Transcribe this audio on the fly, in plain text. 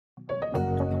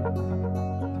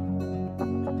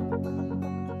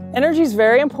Energy is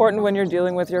very important when you're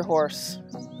dealing with your horse.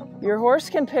 Your horse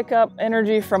can pick up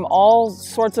energy from all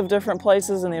sorts of different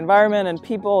places in the environment and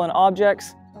people and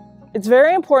objects. It's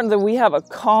very important that we have a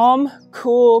calm,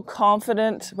 cool,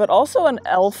 confident, but also an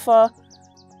alpha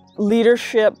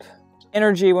leadership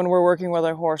energy when we're working with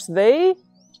our horse. They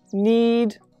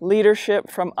need leadership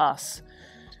from us.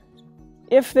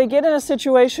 If they get in a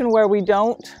situation where we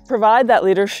don't provide that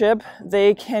leadership,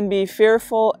 they can be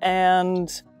fearful and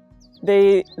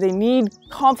they need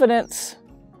confidence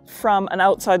from an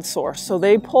outside source. So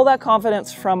they pull that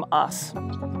confidence from us.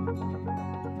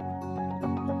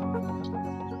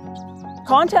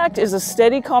 Contact is a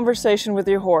steady conversation with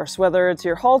your horse, whether it's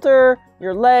your halter,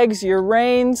 your legs, your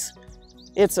reins.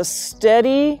 It's a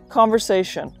steady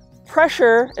conversation.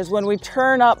 Pressure is when we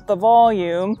turn up the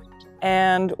volume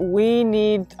and we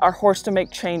need our horse to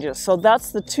make changes. So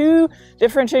that's the two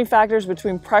differentiating factors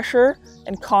between pressure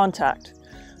and contact.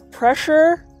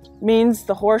 Pressure means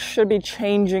the horse should be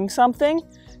changing something,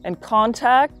 and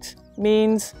contact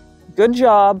means good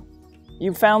job,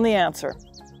 you found the answer.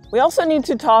 We also need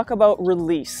to talk about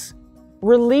release.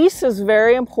 Release is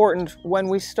very important when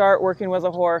we start working with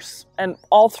a horse and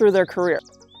all through their career.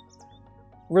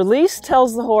 Release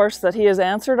tells the horse that he has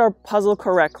answered our puzzle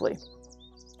correctly.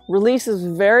 Release is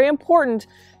very important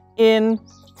in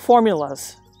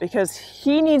formulas because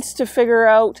he needs to figure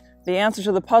out the answer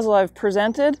to the puzzle I've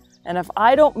presented, and if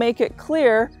I don't make it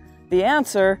clear, the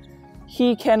answer,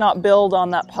 he cannot build on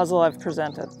that puzzle I've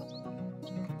presented.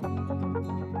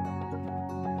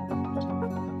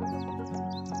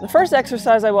 The first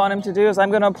exercise I want him to do is I'm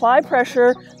going to apply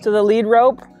pressure to the lead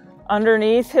rope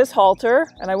underneath his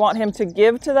halter, and I want him to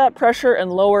give to that pressure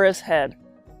and lower his head.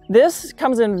 This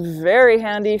comes in very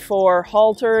handy for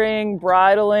haltering,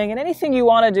 bridling, and anything you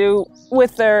want to do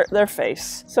with their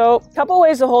face. So a couple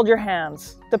ways to hold your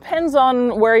hands. Depends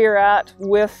on where you're at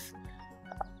with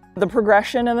the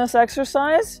progression in this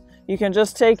exercise. You can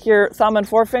just take your thumb and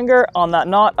forefinger on that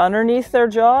knot underneath their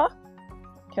jaw.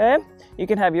 Okay? You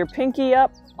can have your pinky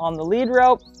up on the lead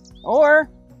rope or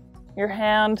your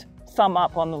hand, thumb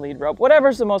up on the lead rope,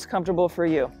 whatever's the most comfortable for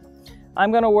you.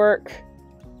 I'm going to work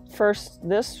first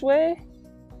this way.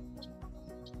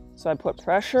 So I put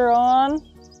pressure on,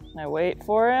 I wait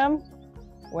for him.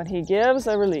 When he gives,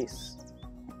 I release.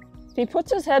 If he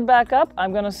puts his head back up,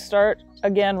 I'm going to start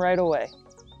again right away.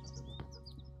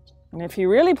 And if he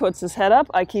really puts his head up,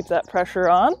 I keep that pressure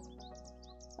on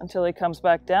until he comes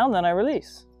back down, then I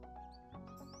release.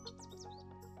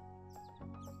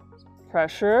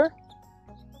 Pressure,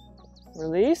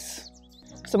 release.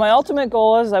 So my ultimate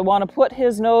goal is I want to put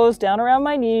his nose down around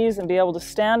my knees and be able to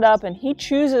stand up, and he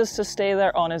chooses to stay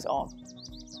there on his own.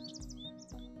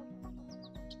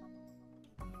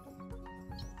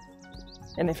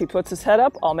 And if he puts his head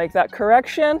up, I'll make that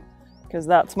correction, because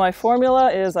that's my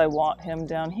formula, is I want him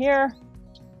down here.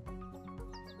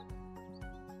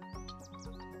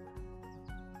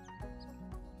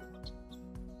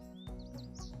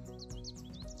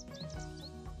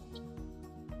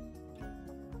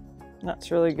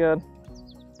 That's really good.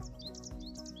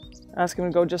 Ask him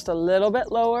to go just a little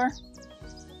bit lower.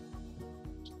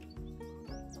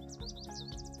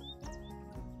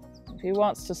 If he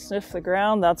wants to sniff the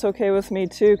ground, that's okay with me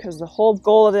too, because the whole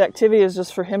goal of the activity is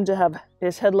just for him to have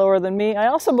his head lower than me. I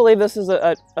also believe this is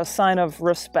a sign of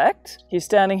respect. He's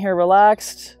standing here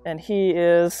relaxed and he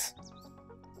is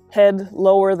head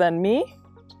lower than me.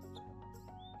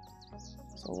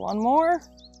 So one more.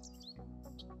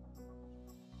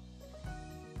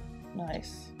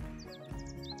 Nice.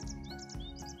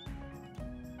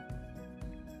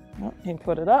 Oh, he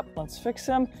put it up. Let's fix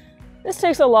him. This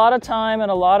takes a lot of time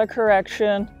and a lot of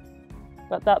correction,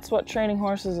 but that's what training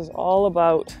horses is all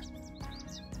about.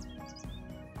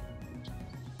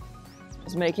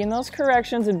 Is making those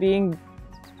corrections and being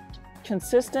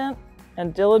consistent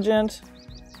and diligent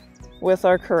with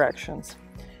our corrections.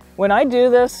 When I do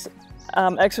this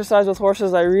exercise with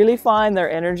horses, I really find their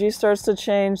energy starts to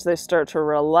change. They start to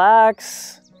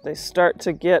relax. They start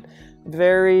to get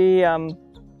very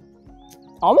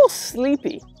almost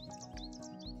sleepy.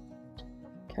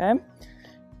 Okay.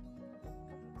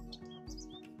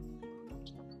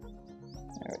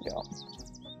 There we go.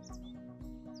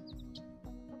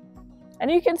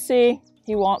 And you can see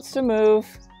he wants to move.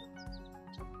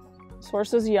 This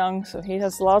horse is young, so he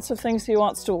has lots of things he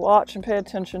wants to watch and pay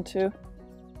attention to.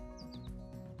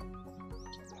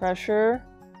 Pressure,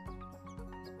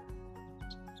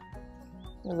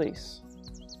 release.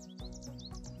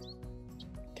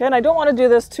 Okay, and I don't want to do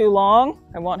this too long.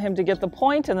 I want him to get the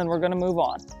point, and then we're going to move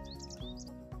on.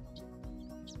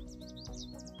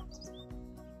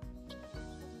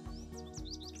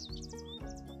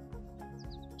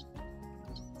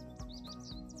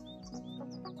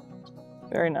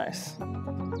 Very nice.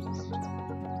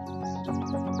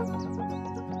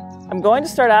 I'm going to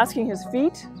start asking his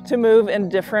feet to move in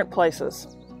different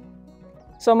places.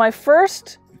 So my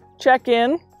first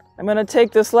check-in, I'm going to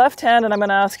take this left hand and I'm going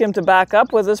to ask him to back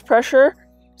up with this pressure.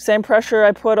 Same pressure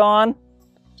I put on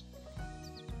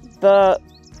the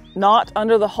knot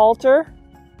under the halter,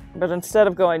 but instead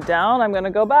of going down, I'm going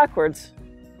to go backwards.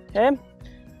 Okay?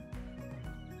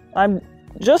 I'm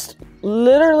just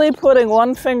literally putting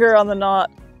one finger on the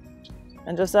knot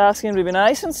and just asking him to be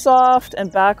nice and soft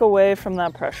and back away from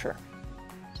that pressure.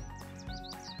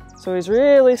 So he's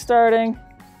really starting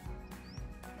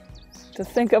to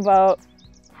think about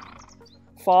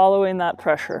following that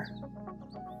pressure.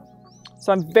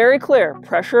 So I'm very clear,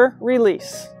 pressure,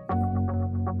 release.